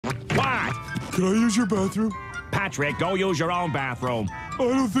What? Can I use your bathroom? Patrick, go use your own bathroom. I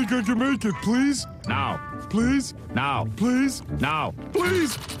don't think I can make it, please? No. Please? No. Please? No.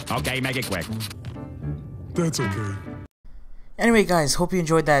 Please? Okay, make it quick. That's okay. Anyway guys, hope you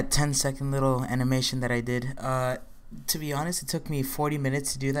enjoyed that 10-second little animation that I did. To be honest, it took me 40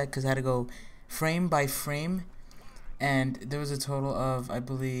 minutes to do that because I had to go frame by frame, and there was a total of, I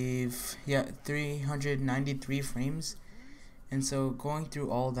believe, 393 frames. And so going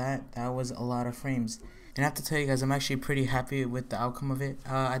through all that was a lot of frames. And I have to tell you guys, I'm actually pretty happy with the outcome of it.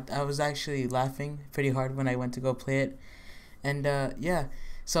 I was actually laughing pretty hard when I went to go play it. And yeah,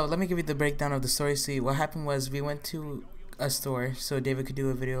 so let me give you the breakdown of the story. See, what happened was we went to a store so David could do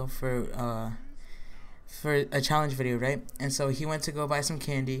a video for a challenge video, right? And so he went to go buy some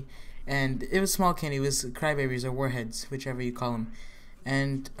candy, and it was small candy. It was crybabies or warheads, whichever you call them.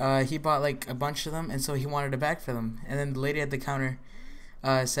 And he bought like a bunch of them, and so he wanted a bag for them. And then the lady at the counter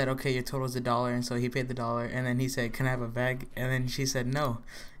said, okay, your total is $1, and so he paid the $1. And then he said, can I have a bag? And then she said no.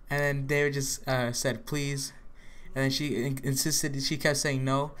 And then David just said please. And then she insisted. She kept saying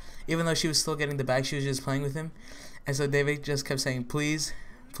no, even though she was still getting the bag. She was just playing with him. And so David just kept saying please,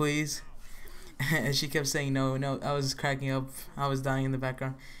 please. And she kept saying no, no. I was cracking up. I was dying in the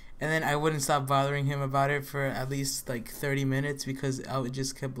background. And then I wouldn't stop bothering him about it for at least like 30 minutes because I would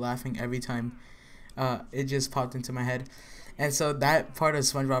just kept laughing every time it just popped into my head. And so that part of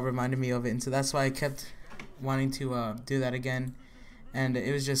SpongeBob reminded me of it, and so that's why I kept wanting to do that again. And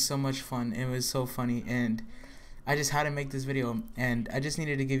it was just so much fun. It was so funny, and I just had to make this video, and I just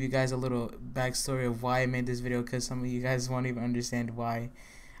needed to give you guys a little backstory of why I made this video, because some of you guys won't even understand why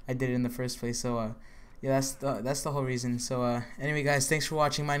I did it in the first place. So yeah, that's the whole reason. So anyway guys, thanks for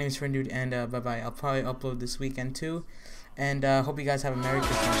watching. My name is Ferndude, and bye bye. I'll probably upload this weekend too, and hope you guys have a Merry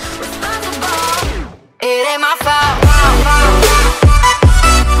Christmas. It ain't my fault.